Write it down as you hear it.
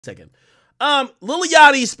Second. Lil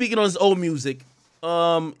Yachty speaking on his old music.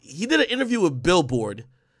 He did an interview with Billboard,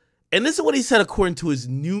 and this is what he said according to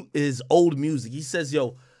his old music. He says,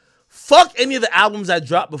 "Yo, fuck any of the albums I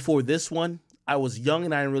dropped before this one. I was young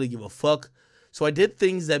and I didn't really give a fuck. So I did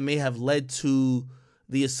things that may have led to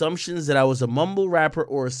the assumptions that I was a mumble rapper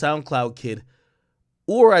or a SoundCloud kid,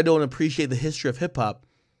 or I don't appreciate the history of hip hop.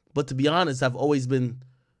 But to be honest, I've always been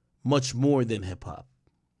much more than hip hop."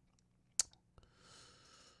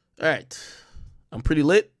 All right. I'm pretty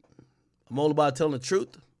lit. I'm all about telling the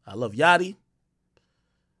truth. I love Yachty.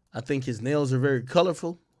 I think his nails are very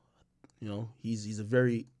colorful. You know, he's a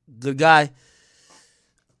very good guy.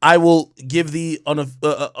 I will give the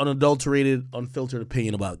unadulterated, unfiltered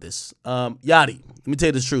opinion about this. Yachty, let me tell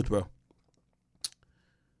you the truth, bro.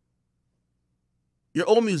 Your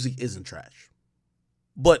old music isn't trash.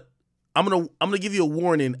 But I'm gonna give you a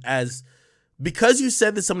warning because you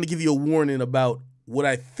said this, I'm gonna give you a warning about what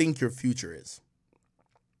I think your future is.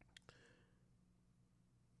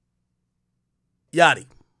 Yachty,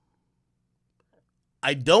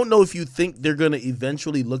 I don't know if you think they're going to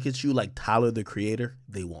eventually look at you like Tyler, the Creator.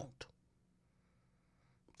 They won't.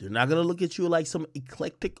 They're not going to look at you like some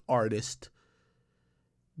eclectic artist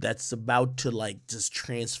that's about to like just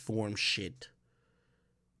transform shit.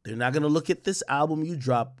 They're not going to look at this album you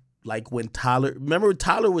dropped like when Tyler, remember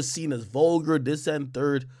Tyler was seen as vulgar, this and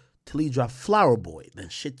third, till he dropped Flower Boy. Then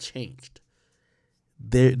shit changed.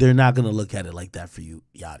 They're not going to look at it like that for you,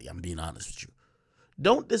 Yachty. I'm being honest with you.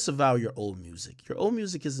 Don't disavow your old music. Your old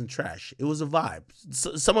music isn't trash. It was a vibe.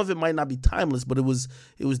 Some of it might not be timeless, but it was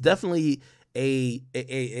definitely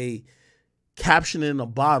a caption in a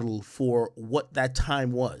bottle for what that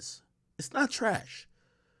time was. It's not trash.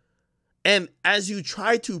 And as you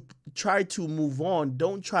try to move on,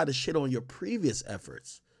 don't try to shit on your previous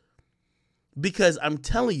efforts. Because I'm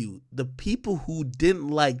telling you, the people who didn't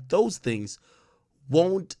like those things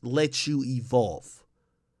won't let you evolve.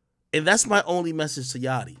 And that's my only message to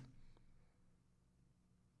Yachty.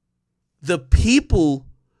 The people,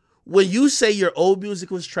 when you say your old music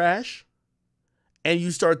was trash, and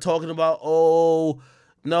you start talking about, oh,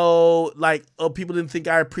 no, like, oh, people didn't think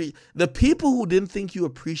I appreciate. The people who didn't think you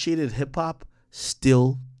appreciated hip-hop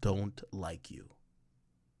still don't like you.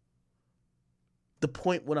 The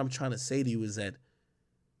point, what I'm trying to say to you is that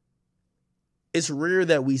it's rare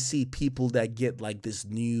that we see people that get like this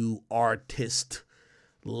new artist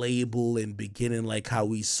label and beginning like how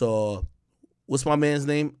we saw, what's my man's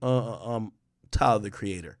name? Tyler, the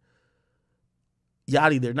Creator.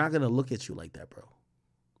 Yachty, they're not going to look at you like that, bro.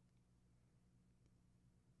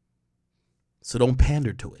 So don't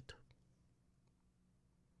pander to it.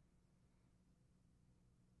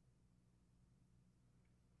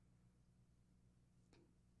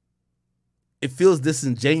 It feels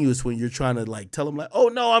disingenuous when you're trying to like tell them like, oh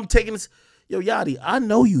no, I'm taking this. Yo, Yachty, I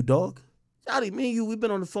know you, dog. Yachty, me and you, we've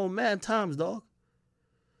been on the phone mad times, dog.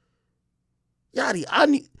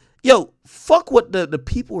 Yachty, yo, fuck what the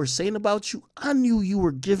people were saying about you. I knew you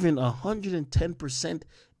were giving 110%,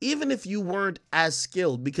 even if you weren't as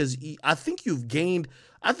skilled, because I think you've gained,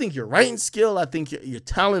 I think your writing skill, I think your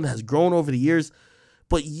talent has grown over the years,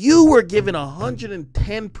 but you were giving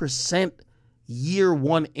 110% year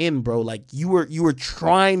one in, bro. Like you were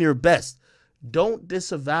trying your best. Don't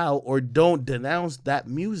disavow or don't denounce that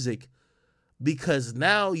music because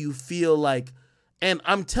now you feel like, and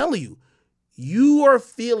I'm telling you, you are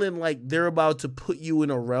feeling like they're about to put you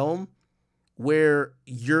in a realm where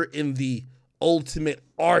you're in the ultimate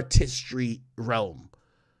artistry realm.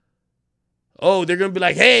 Oh, they're going to be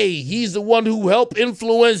like, hey, he's the one who helped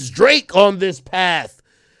influence Drake on this path.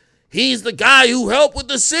 He's the guy who helped with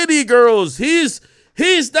the City Girls. He's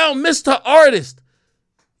now Mr. Artist.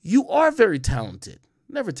 You are very talented.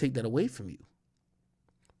 Never take that away from you.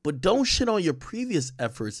 But don't shit on your previous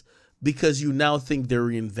efforts because you now think they're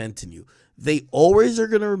reinventing you. They always are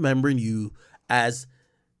going to remember you as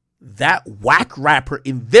that whack rapper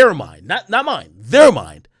in their mind, not mine, their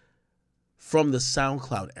mind, from the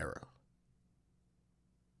SoundCloud era.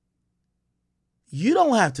 You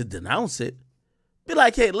don't have to denounce it. Be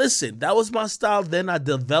like, hey, listen, that was my style. Then I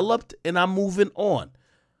developed and I'm moving on.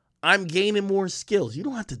 I'm gaining more skills. You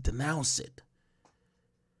don't have to denounce it.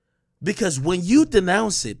 Because when you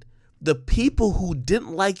denounce it, the people who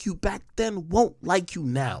didn't like you back then won't like you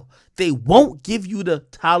now. They won't give you the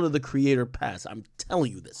Tyler, the Creator pass. I'm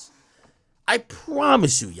telling you this. I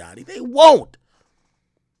promise you, Yachty, they won't.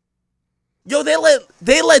 Yo, they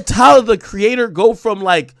let Tyler, the Creator go from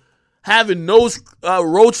like having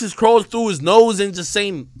roaches crawling through his nose and just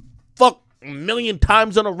saying fuck a million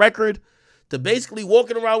times on a record to basically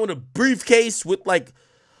walking around with a briefcase with like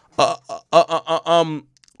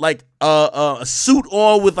a suit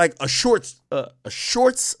on with like a shorts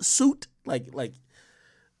suit, like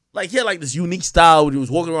he had like this unique style when he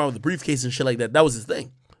was walking around with a briefcase and shit like that. That was his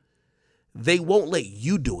thing. They won't let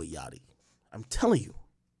you do it, Yachty. I'm telling you.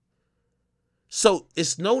 So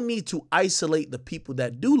it's no need to isolate the people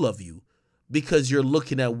that do love you because you're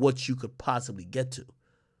looking at what you could possibly get to.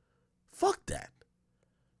 Fuck that.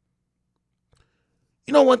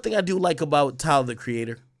 You know, one thing I do like about Tyler, the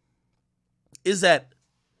Creator, is that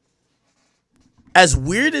as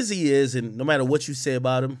weird as he is, and no matter what you say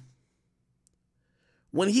about him,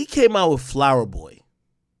 when he came out with Flower Boy,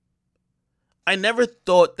 I never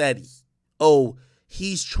thought that,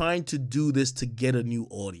 he's trying to do this to get a new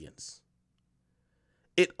audience.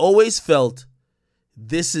 It always felt,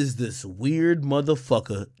 this is this weird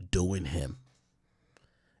motherfucker doing him.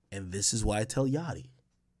 And this is why I tell Yachty,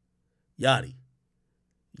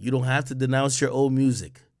 you don't have to denounce your old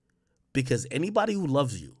music, because anybody who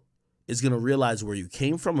loves you is going to realize where you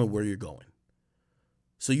came from and where you're going.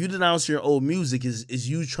 So you denounce your old music is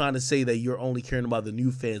you trying to say that you're only caring about the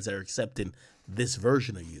new fans that are accepting this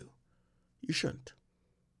version of you. You shouldn't.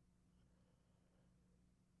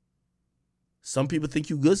 Some people think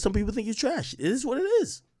you good. Some people think you trash. It is what it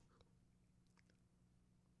is.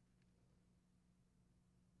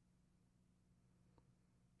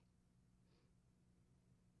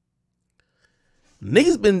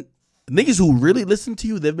 Niggas who really listen to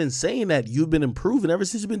you, they've been saying that you've been improving ever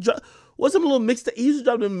since you've been dropping. What's some little mixtape? He used to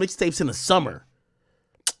drop them mixtapes in the summer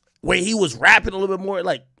where he was rapping a little bit more.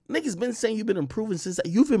 Like, niggas been saying you've been improving since that.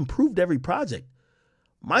 You've improved every project.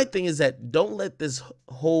 My thing is that don't let this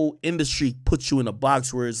whole industry put you in a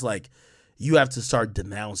box where it's like you have to start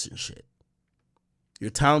denouncing shit.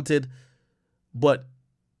 You're talented, but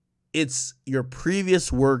it's your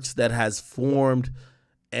previous works that has formed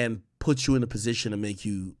and put you in a position to make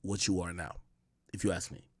you what you are now, if you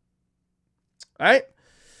ask me. All right?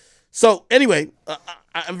 So anyway,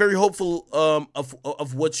 I'm very hopeful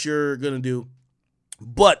of what you're going to do.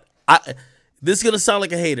 But this is going to sound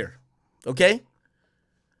like a hater, okay?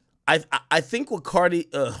 I think what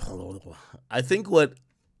I think what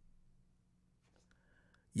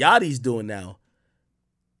Yachty's doing now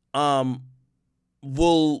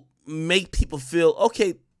will make people feel,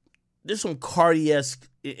 okay, there's some Cardi-esque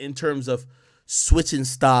in terms of switching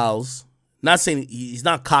styles. Not saying he's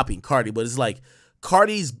not copying Cardi, but it's like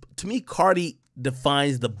to me, Cardi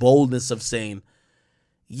defines the boldness of saying,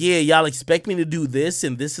 yeah, y'all expect me to do this,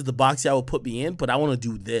 and this is the box y'all will put me in, but I want to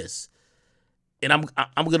do this. And I'm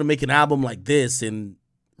going to make an album like this, and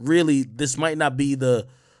really, this might not be the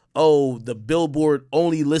Billboard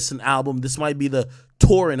only listen album. This might be the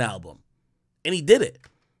touring album. And he did it.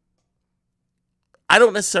 I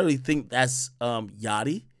don't necessarily think that's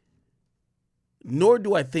Yachty, nor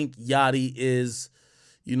do I think Yachty is,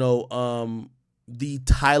 the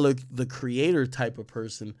Tyler, the Creator type of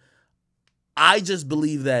person. I just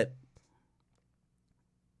believe that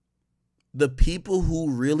the people who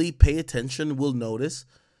really pay attention will notice,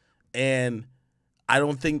 and I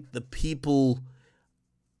don't think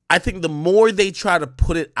I think the more they try to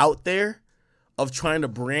put it out there of trying to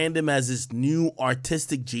brand him as this new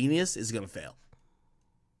artistic genius is going to fail.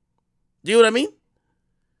 Do you know what I mean?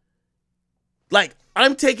 Like,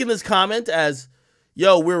 I'm taking this comment as,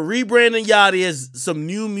 yo, we're rebranding Yachty as some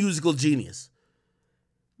new musical genius.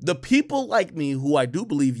 The people like me, who I do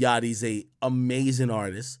believe Yachty's a amazing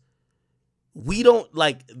artist, we don't,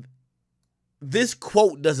 like, this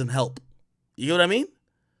quote doesn't help. You know what I mean?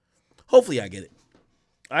 Hopefully I get it.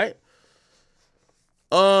 All right?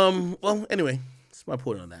 Well, anyway, that's my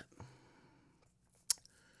point on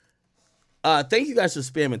that. Thank you guys for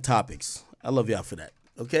spamming topics. I love y'all for that.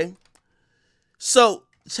 Okay? So,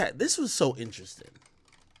 chat, this was so interesting.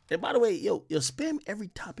 And by the way, yo, spam every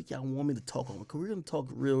topic y'all want me to talk on, because we're going to talk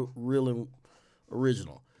real and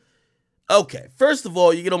original. Okay, first of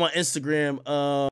all, you get on my Instagram.